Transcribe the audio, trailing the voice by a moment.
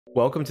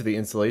Welcome to the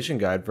installation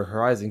guide for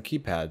Horizon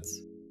Keypads.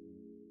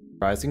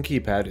 Horizon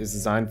Keypad is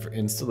designed for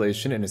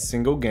installation in a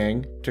single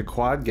gang to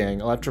quad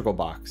gang electrical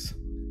box.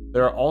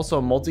 There are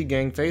also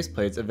multi-gang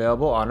faceplates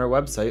available on our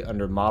website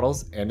under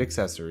Models and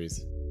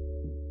Accessories.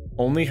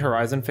 Only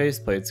Horizon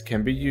faceplates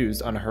can be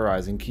used on a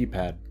Horizon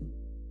Keypad.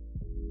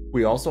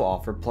 We also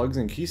offer plugs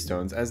and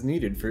keystones as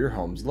needed for your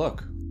home's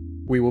look.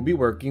 We will be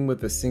working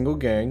with a single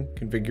gang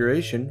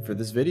configuration for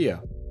this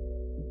video.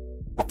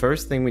 The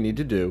first thing we need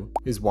to do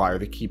is wire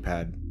the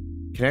keypad.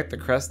 Connect the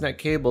Cresnet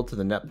cable to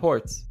the net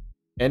ports,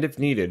 and if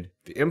needed,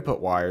 the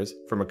input wires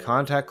from a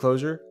contact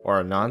closure or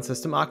a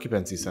non-system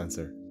occupancy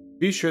sensor.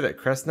 Be sure that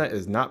Cresnet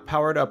is not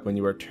powered up when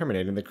you are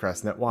terminating the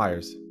Cresnet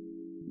wires.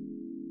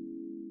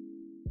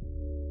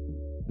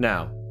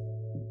 Now,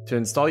 to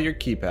install your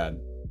keypad,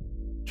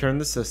 turn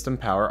the system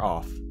power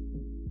off.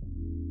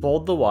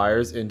 Fold the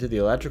wires into the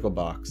electrical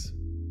box.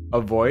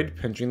 Avoid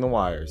pinching the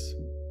wires.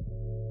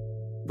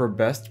 For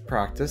best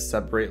practice,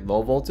 separate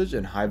low voltage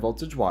and high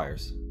voltage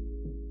wires.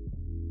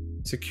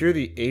 Secure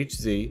the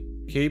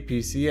HZ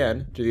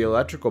KPCN to the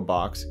electrical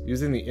box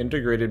using the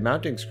integrated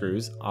mounting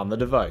screws on the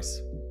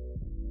device.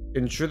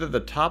 Ensure that the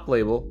top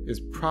label is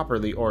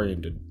properly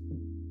oriented.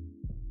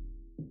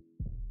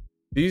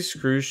 These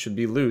screws should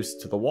be loose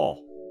to the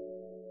wall.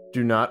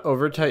 Do not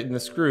over-tighten the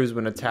screws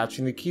when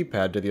attaching the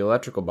keypad to the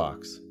electrical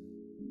box.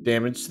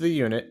 Damage to the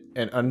unit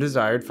and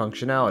undesired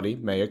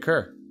functionality may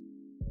occur.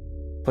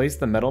 Place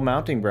the metal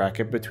mounting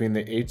bracket between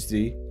the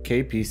HZ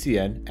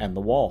KPCN and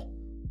the wall.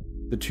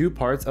 The two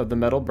parts of the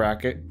metal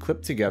bracket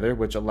clip together,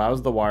 which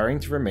allows the wiring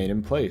to remain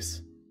in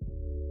place.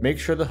 Make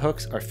sure the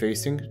hooks are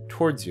facing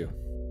towards you.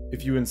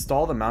 If you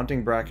install the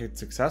mounting bracket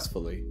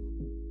successfully,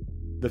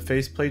 the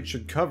faceplate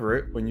should cover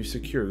it when you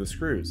secure the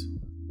screws.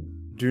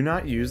 Do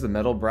not use the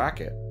metal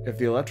bracket if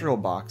the electrical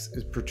box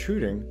is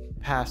protruding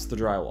past the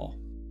drywall.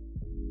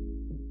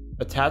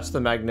 Attach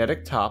the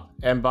magnetic top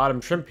and bottom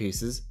trim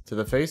pieces to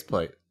the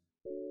faceplate.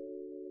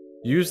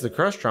 Use the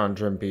Crestron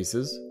trim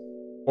pieces,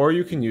 or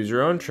you can use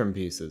your own trim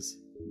pieces.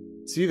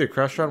 See the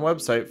Crestron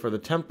website for the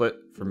template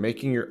for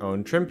making your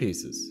own trim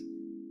pieces.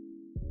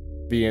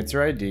 The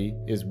answer ID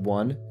is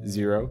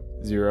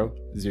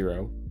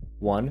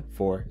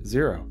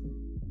 1000140.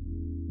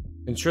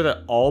 Ensure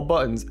that all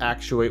buttons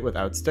actuate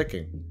without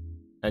sticking,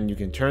 and you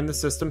can turn the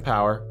system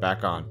power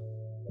back on.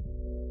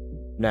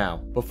 Now,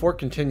 before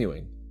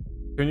continuing,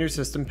 turn your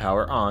system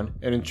power on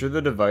and ensure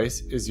the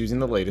device is using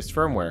the latest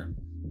firmware.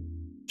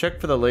 Check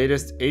for the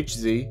latest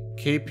HZ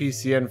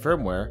KPCN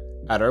firmware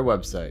at our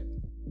website.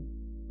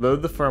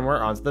 Load the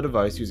firmware onto the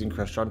device using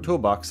Crestron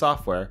Toolbox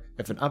software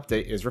if an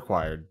update is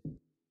required.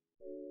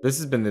 This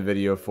has been the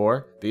video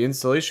for the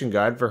installation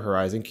guide for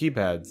Horizon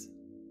Keypads.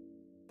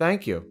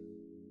 Thank you.